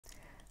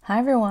Hi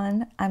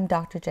everyone, I'm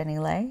Dr. Jenny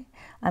Lay.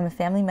 I'm a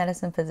family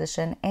medicine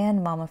physician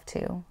and mom of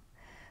two.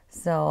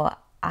 So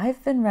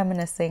I've been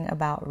reminiscing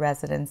about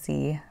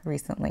residency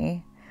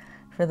recently.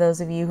 For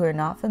those of you who are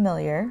not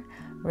familiar,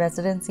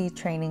 residency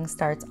training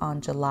starts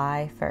on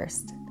July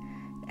 1st.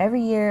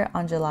 Every year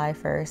on July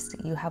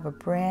 1st, you have a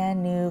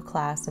brand new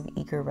class of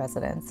eager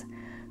residents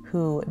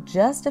who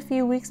just a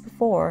few weeks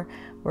before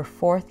were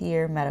fourth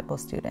year medical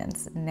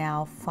students,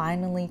 now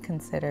finally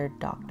considered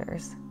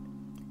doctors.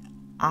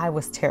 I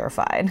was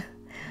terrified.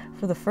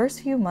 For the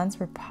first few months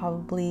were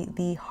probably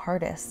the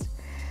hardest.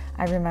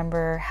 I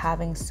remember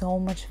having so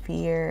much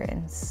fear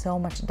and so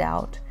much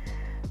doubt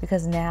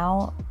because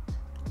now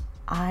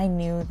I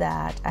knew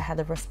that I had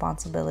the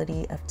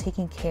responsibility of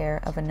taking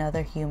care of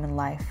another human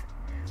life,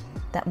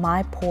 that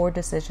my poor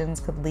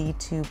decisions could lead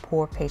to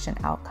poor patient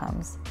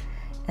outcomes.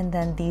 And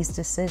then these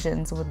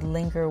decisions would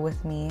linger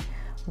with me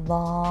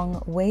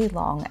long, way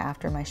long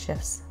after my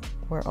shifts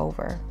were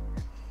over.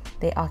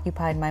 They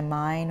occupied my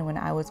mind when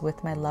I was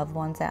with my loved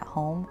ones at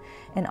home,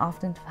 and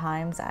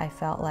oftentimes I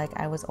felt like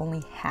I was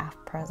only half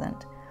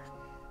present.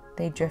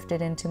 They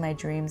drifted into my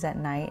dreams at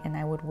night, and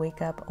I would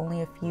wake up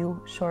only a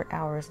few short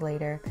hours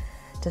later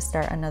to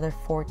start another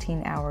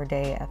 14-hour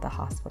day at the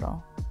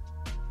hospital.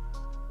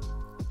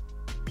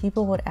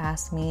 People would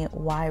ask me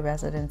why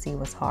residency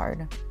was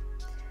hard.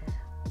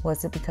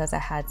 Was it because I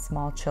had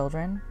small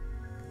children?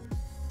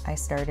 I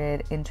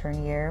started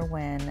intern year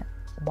when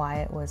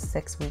Wyatt was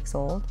 6 weeks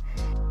old.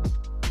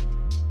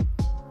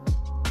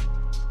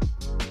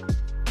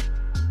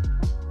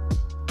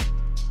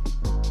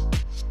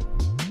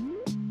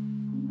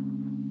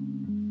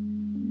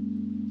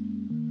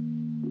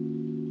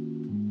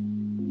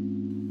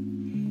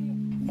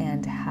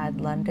 And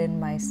had London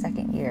my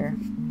second year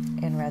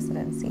in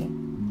residency.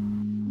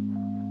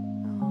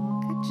 Oh,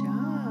 good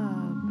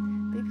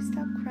job. Baby,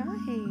 stop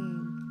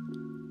crying.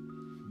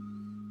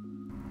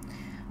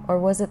 Or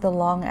was it the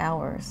long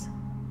hours?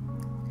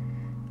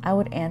 I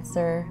would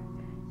answer,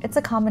 it's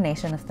a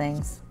combination of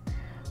things.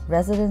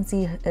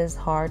 Residency is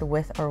hard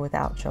with or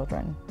without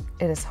children.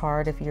 It is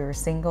hard if you're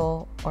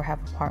single or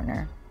have a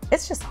partner.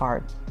 It's just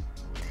hard.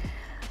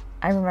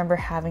 I remember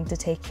having to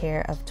take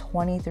care of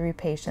 23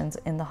 patients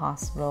in the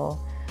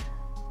hospital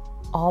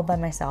all by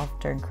myself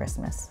during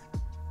Christmas.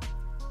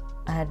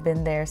 I had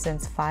been there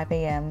since 5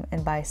 a.m.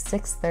 and by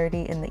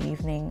 6:30 in the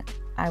evening,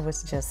 I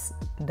was just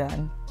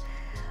done.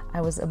 I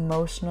was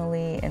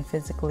emotionally and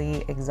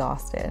physically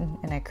exhausted,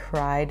 and I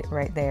cried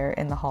right there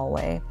in the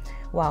hallway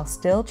while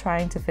still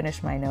trying to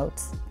finish my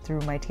notes through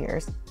my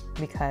tears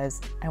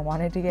because I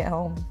wanted to get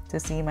home to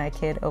see my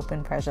kid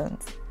open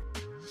presents.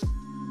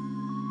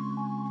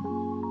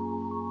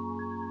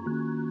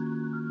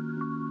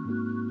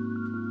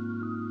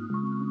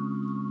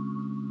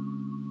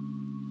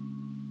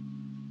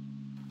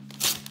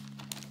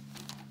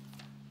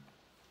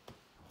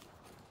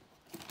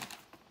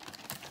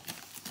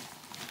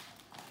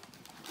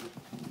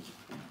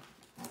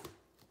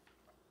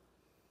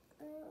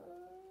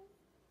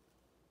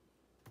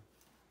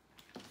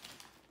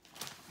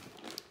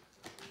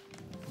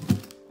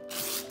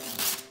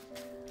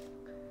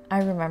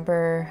 I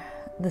remember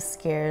the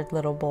scared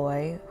little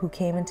boy who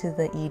came into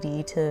the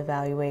ED to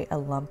evaluate a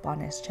lump on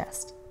his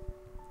chest.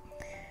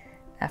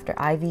 After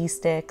IV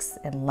sticks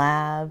and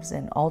labs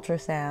and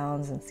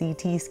ultrasounds and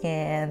CT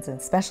scans and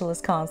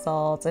specialist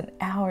consults and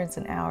hours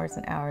and hours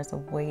and hours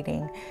of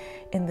waiting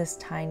in this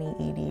tiny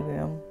ED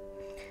room,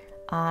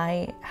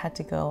 I had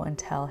to go and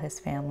tell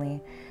his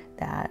family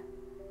that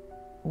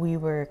we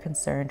were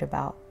concerned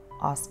about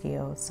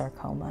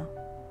osteosarcoma,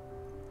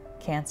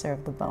 cancer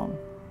of the bone.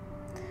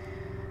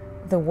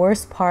 The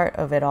worst part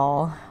of it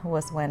all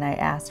was when I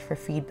asked for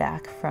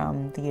feedback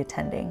from the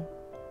attending.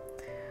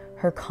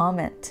 Her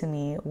comment to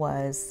me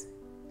was,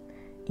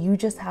 "You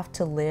just have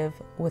to live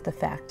with the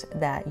fact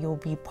that you'll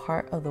be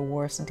part of the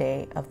worst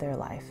day of their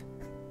life."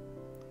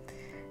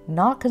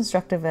 Not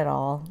constructive at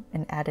all,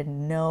 and added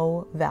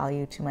no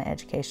value to my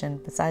education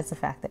besides the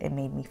fact that it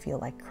made me feel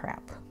like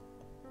crap.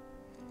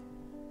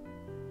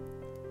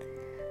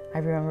 I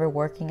remember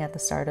working at the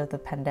start of the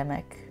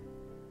pandemic,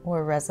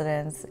 where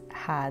residents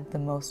had the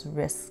most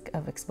risk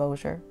of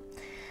exposure,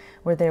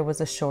 where there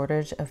was a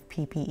shortage of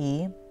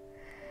PPE,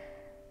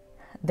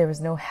 there was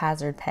no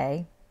hazard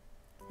pay,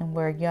 and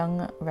where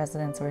young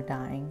residents were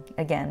dying.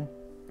 Again,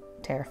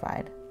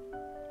 terrified.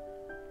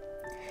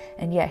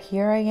 And yet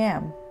here I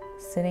am,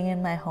 sitting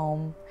in my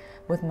home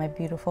with my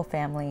beautiful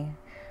family,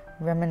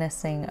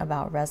 reminiscing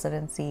about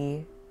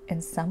residency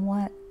and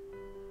somewhat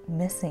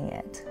missing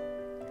it.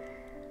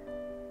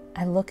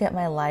 I look at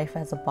my life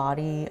as a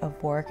body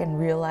of work and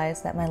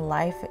realize that my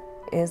life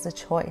is a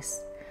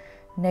choice.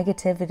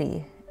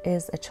 Negativity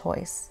is a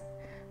choice.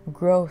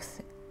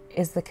 Growth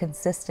is the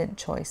consistent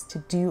choice to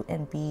do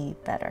and be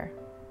better.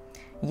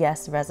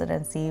 Yes,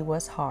 residency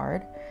was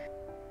hard,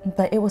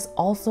 but it was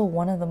also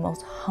one of the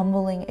most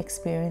humbling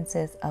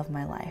experiences of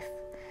my life.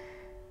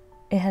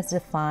 It has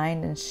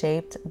defined and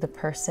shaped the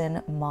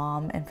person,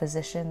 mom, and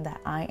physician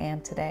that I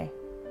am today.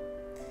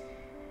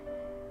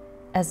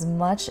 As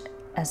much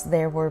As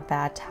there were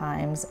bad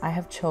times, I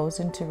have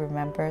chosen to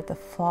remember the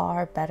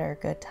far better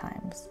good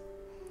times.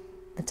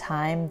 The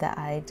time that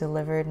I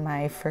delivered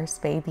my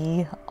first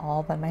baby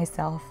all by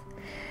myself.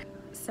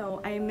 So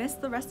I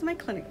missed the rest of my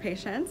clinic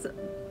patients,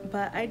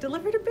 but I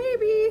delivered a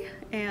baby,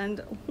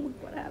 and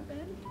look what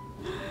happened.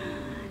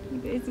 You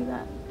guys see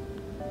that?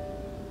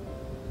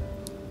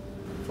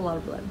 It's a lot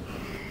of blood.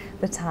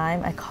 The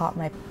time I caught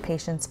my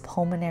patient's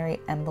pulmonary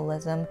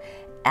embolism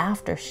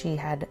after she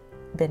had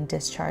been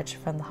discharged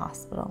from the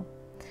hospital.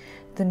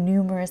 The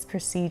numerous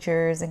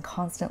procedures and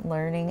constant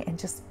learning and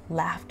just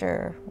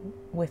laughter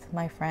with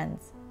my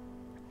friends.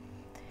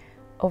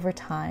 Over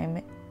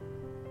time,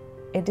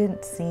 it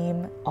didn't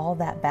seem all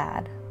that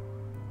bad.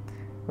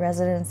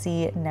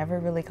 Residency never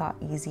really got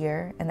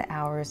easier and the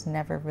hours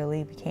never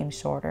really became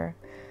shorter.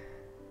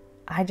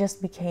 I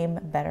just became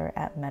better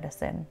at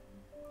medicine.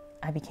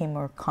 I became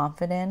more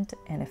confident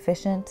and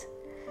efficient.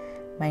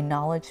 My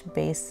knowledge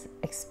base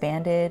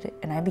expanded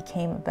and I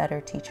became a better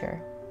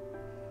teacher.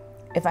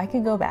 If I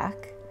could go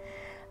back,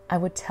 I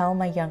would tell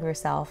my younger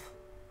self,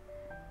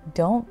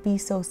 don't be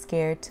so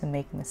scared to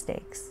make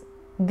mistakes.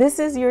 This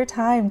is your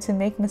time to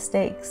make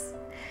mistakes.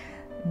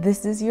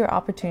 This is your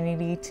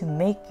opportunity to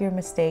make your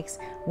mistakes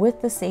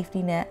with the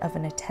safety net of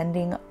an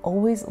attending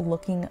always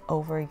looking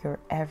over your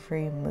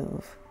every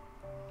move.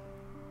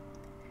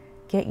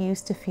 Get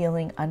used to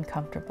feeling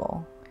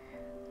uncomfortable.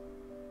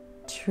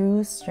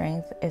 True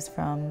strength is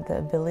from the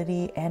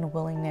ability and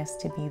willingness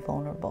to be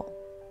vulnerable.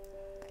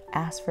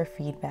 Ask for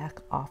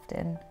feedback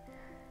often,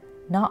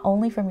 not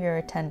only from your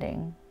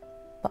attending,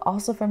 but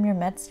also from your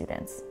med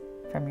students,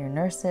 from your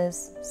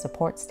nurses,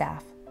 support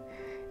staff,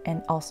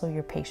 and also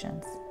your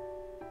patients.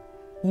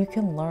 You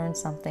can learn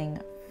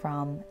something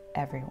from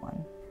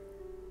everyone.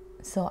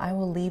 So I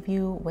will leave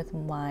you with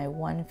my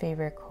one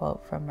favorite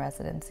quote from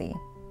residency.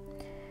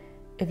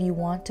 If you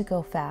want to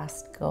go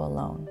fast, go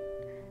alone.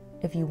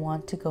 If you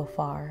want to go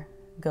far,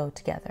 go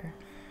together.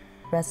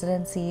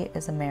 Residency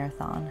is a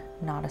marathon,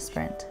 not a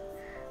sprint.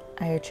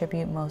 I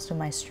attribute most of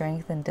my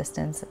strength and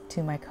distance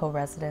to my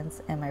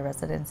co-residents and my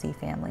residency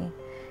family.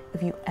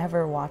 If you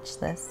ever watch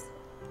this,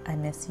 I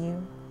miss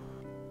you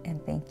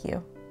and thank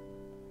you.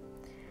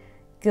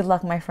 Good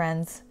luck, my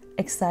friends.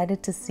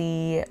 Excited to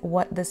see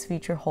what this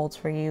future holds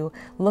for you.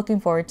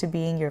 Looking forward to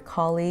being your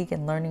colleague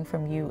and learning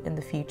from you in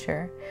the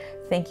future.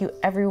 Thank you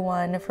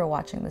everyone for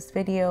watching this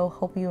video.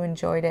 Hope you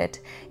enjoyed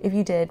it. If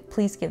you did,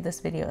 please give this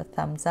video a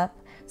thumbs up.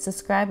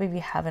 Subscribe if you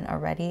haven't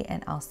already,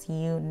 and I'll see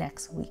you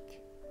next week.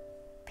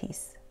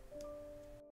 Peace.